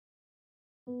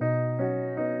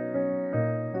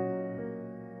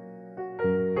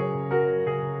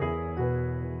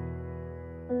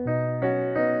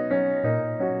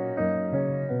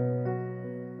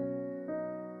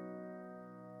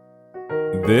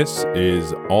This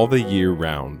is All the Year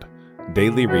Round,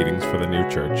 Daily Readings for the New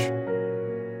Church.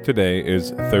 Today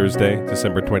is Thursday,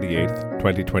 December 28th,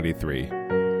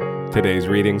 2023. Today's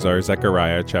readings are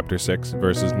Zechariah chapter 6,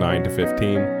 verses 9 to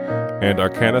 15, and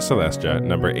Arcana Celestia,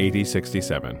 number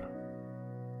 8067.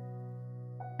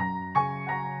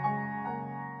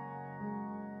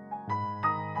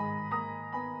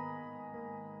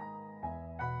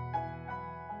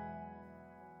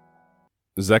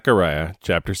 Zechariah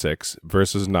chapter 6,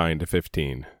 verses 9 to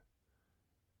 15.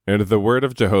 And the word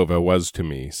of Jehovah was to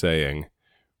me, saying,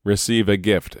 Receive a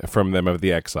gift from them of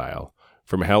the exile,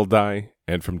 from Heldai,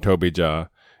 and from Tobijah,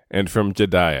 and from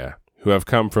Jedaiah, who have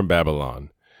come from Babylon.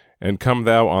 And come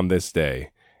thou on this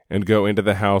day, and go into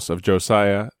the house of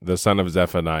Josiah the son of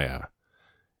Zephaniah.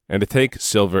 And take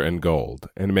silver and gold,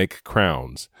 and make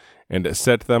crowns, and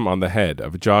set them on the head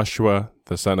of Joshua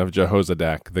the son of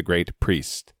Jehozadak the great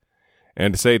priest.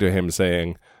 And say to him,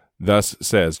 saying, Thus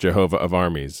says Jehovah of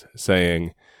armies,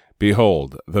 saying,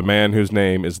 Behold, the man whose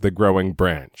name is the growing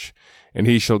branch, and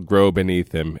he shall grow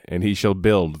beneath him, and he shall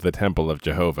build the temple of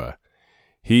Jehovah.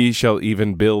 He shall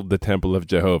even build the temple of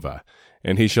Jehovah,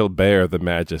 and he shall bear the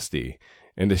majesty,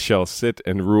 and shall sit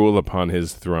and rule upon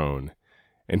his throne.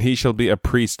 And he shall be a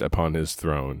priest upon his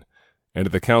throne, and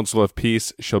the counsel of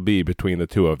peace shall be between the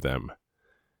two of them.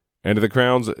 And the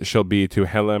crowns shall be to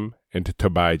Helem, and to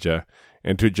Tobijah,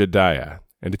 and to Jedaiah,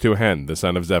 and to Hen the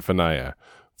son of Zephaniah,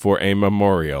 for a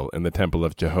memorial in the temple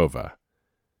of Jehovah.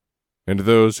 And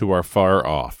those who are far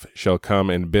off shall come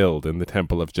and build in the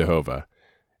temple of Jehovah,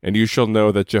 and you shall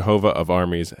know that Jehovah of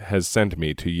armies has sent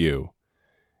me to you.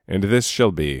 And this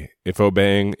shall be, if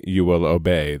obeying you will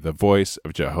obey the voice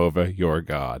of Jehovah your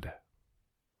God.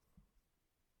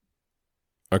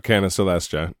 Arcana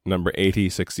Celestia, number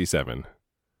 8067.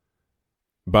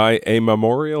 By a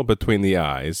memorial between the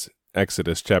eyes,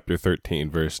 Exodus chapter 13,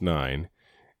 verse 9,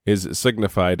 is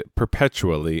signified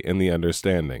perpetually in the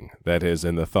understanding, that is,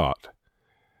 in the thought.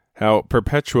 How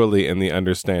perpetually in the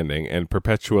understanding and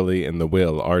perpetually in the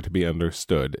will are to be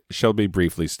understood shall be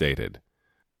briefly stated.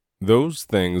 Those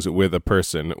things with a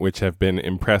person which have been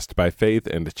impressed by faith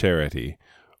and charity,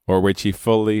 or which he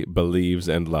fully believes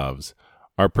and loves,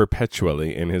 are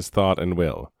perpetually in his thought and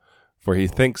will, for he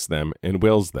thinks them and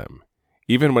wills them,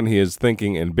 even when he is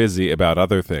thinking and busy about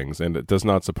other things and does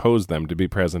not suppose them to be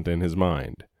present in his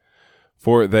mind.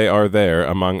 For they are there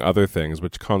among other things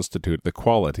which constitute the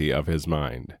quality of his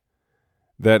mind.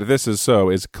 That this is so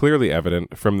is clearly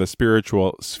evident from the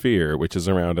spiritual sphere which is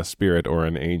around a spirit or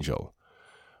an angel.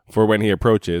 For when he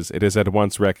approaches, it is at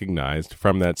once recognized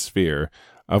from that sphere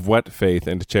of what faith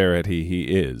and charity he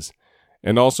is,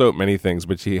 and also many things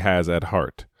which he has at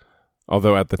heart,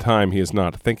 although at the time he is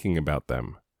not thinking about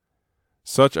them.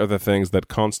 Such are the things that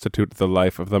constitute the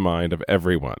life of the mind of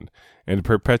everyone, and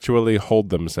perpetually hold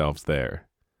themselves there.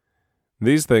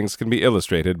 These things can be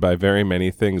illustrated by very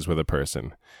many things with a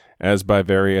person, as by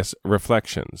various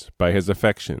reflections, by his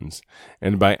affections,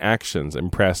 and by actions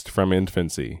impressed from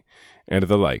infancy, and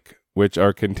the like, which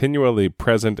are continually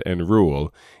present and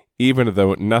rule, even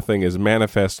though nothing is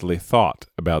manifestly thought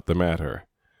about the matter.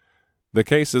 The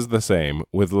case is the same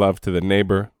with love to the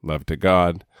neighbor, love to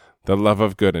God, the love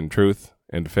of good and truth,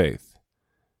 and faith.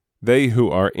 They who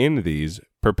are in these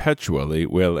perpetually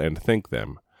will and think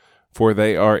them, for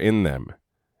they are in them,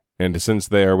 and since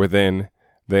they are within,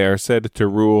 they are said to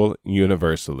rule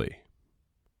universally.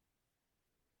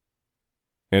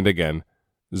 And again,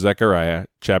 Zechariah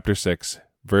chapter 6,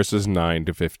 verses 9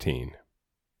 to 15.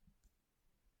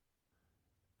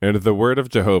 And the word of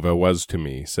Jehovah was to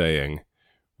me, saying,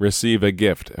 Receive a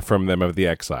gift from them of the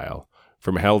exile,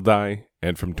 from Heldai,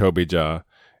 and from Tobijah,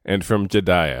 and from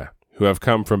Jedaiah, who have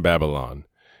come from Babylon.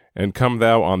 And come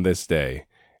thou on this day,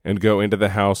 and go into the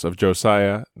house of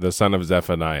Josiah the son of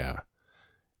Zephaniah.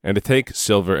 And take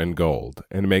silver and gold,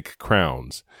 and make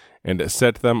crowns, and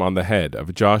set them on the head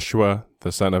of Joshua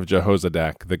the son of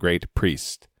Jehozadak the great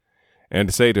priest.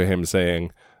 And say to him,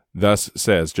 saying, Thus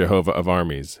says Jehovah of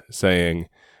armies, saying,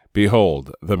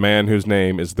 Behold, the man whose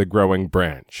name is the growing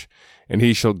branch, and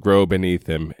he shall grow beneath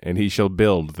him, and he shall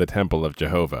build the temple of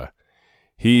Jehovah.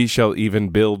 He shall even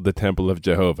build the temple of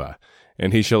Jehovah,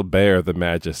 and he shall bear the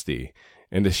majesty,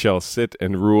 and shall sit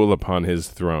and rule upon his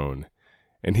throne.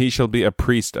 And he shall be a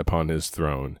priest upon his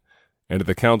throne, and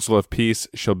the counsel of peace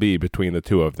shall be between the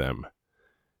two of them.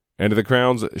 And the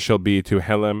crowns shall be to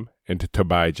Helem, and to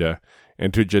Tobijah,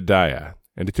 and to Jedaiah,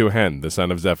 and to Hen the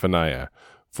son of Zephaniah,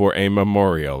 for a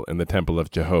memorial in the temple of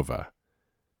Jehovah.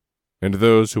 And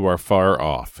those who are far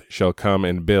off shall come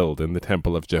and build in the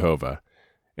temple of Jehovah,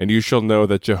 and you shall know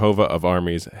that Jehovah of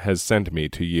armies has sent me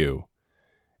to you.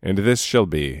 And this shall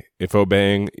be, if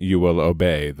obeying you will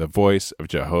obey the voice of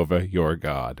Jehovah your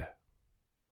God.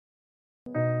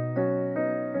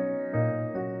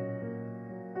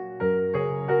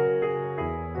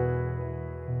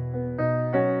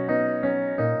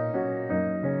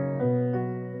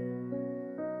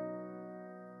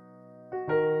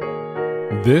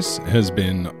 This has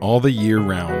been All the Year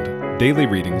Round, daily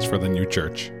readings for the new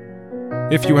church.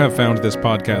 If you have found this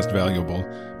podcast valuable,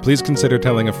 please consider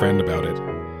telling a friend about it.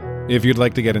 If you'd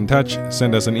like to get in touch,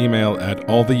 send us an email at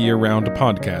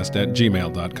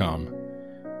alltheyearroundpodcast@gmail.com.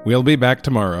 We'll be back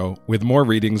tomorrow with more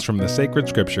readings from the sacred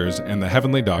scriptures and the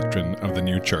heavenly doctrine of the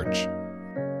new church.